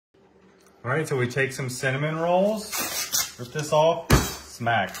All right, so we take some cinnamon rolls, rip this off,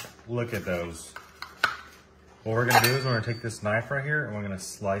 smack. Look at those. What we're gonna do is we're gonna take this knife right here and we're gonna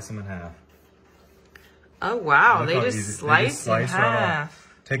slice them in half. Oh wow, Look they just slice in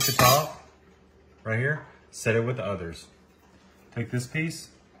half. Take the top right here, set it with the others. Take this piece,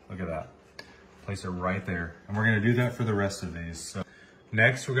 look at that. Place it right there. And we're gonna do that for the rest of these. So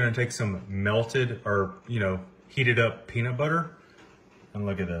next, we're gonna take some melted or, heated up peanut butter. And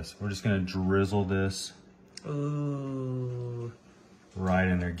look at this. We're just gonna drizzle this. Ooh. Right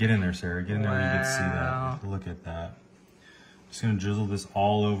in there. Get in there, Sarah. Get in there where you can see that. Look at that. Just gonna drizzle this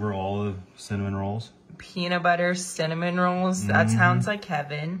all over all the cinnamon rolls. Peanut butter cinnamon rolls. That sounds like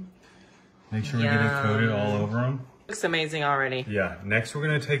heaven. Make sure we get it coated all over them. Looks amazing already. Yeah. Next, we're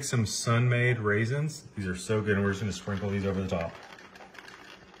gonna take some sun-made raisins. These are so good, and we're just gonna sprinkle these over the top.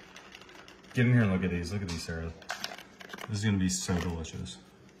 Get in here and look at these. Look at these, Sarah. This is gonna be so delicious.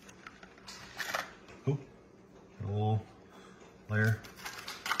 Oop. A little layer.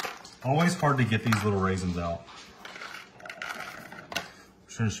 Always hard to get these little raisins out.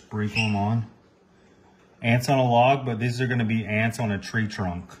 Just gonna sprinkle them on. Ants on a log, but these are gonna be ants on a tree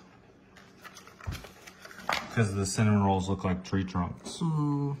trunk. Because the cinnamon rolls look like tree trunks.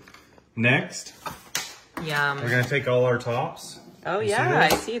 Ooh. Next, Yum. we're gonna take all our tops. Oh yeah,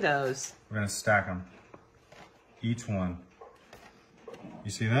 I see those. We're gonna stack them. Each one. You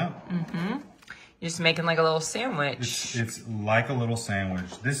see that? Mm-hmm. You're just making like a little sandwich. It's like a little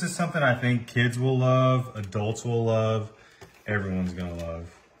sandwich. This is something I think kids will love, adults will love, everyone's gonna love.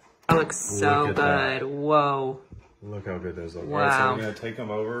 That looks so good. That. Whoa. Look how good those look. Wow. All right, so we're gonna take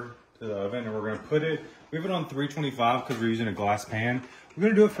them over to the oven and we're gonna put it, we have it on 325 because we're using a glass pan. We're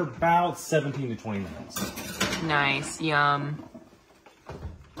gonna do it for about 17 to 20 minutes. Nice, yum.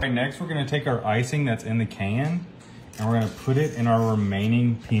 Okay, next we're gonna take our icing that's in the can and we're gonna put it in our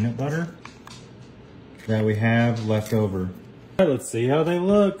remaining peanut butter that we have left over. All right, let's see how they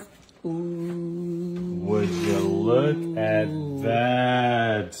look. Ooh. Would you look at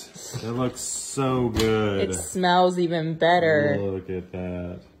that? It looks so good. It smells even better. Look at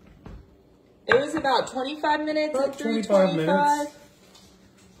that. It was about 25 minutes About at 25 minutes.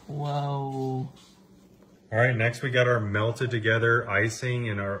 Whoa. All right, next we got our melted together icing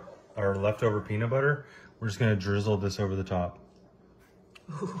and our leftover peanut butter. We're just gonna drizzle this over the top.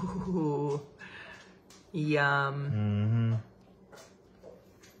 Ooh. Yum.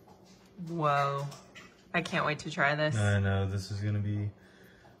 Whoa. I can't wait to try this. I know, this is gonna be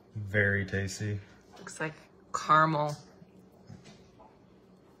very tasty. Looks like caramel.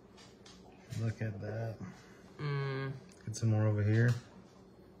 Look at that. Get some more over here.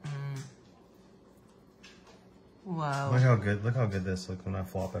 Whoa. Look how good this looks when I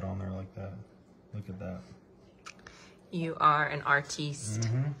flop it on there like that. Look at that. You are an artiste.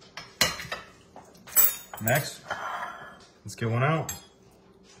 Next, let's get one out.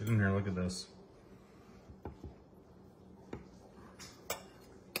 Get in here, look at this.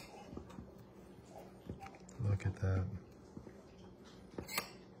 Look at that.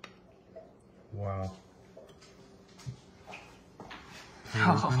 Wow.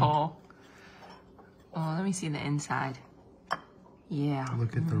 Oh, let me see the inside. Yeah.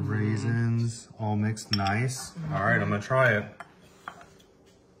 Look at the raisins, all mixed nice. All right, I'm gonna try it.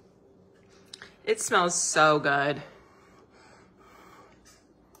 It smells so good.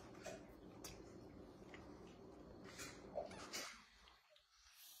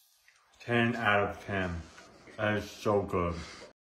 Ten out of 10. That is so good.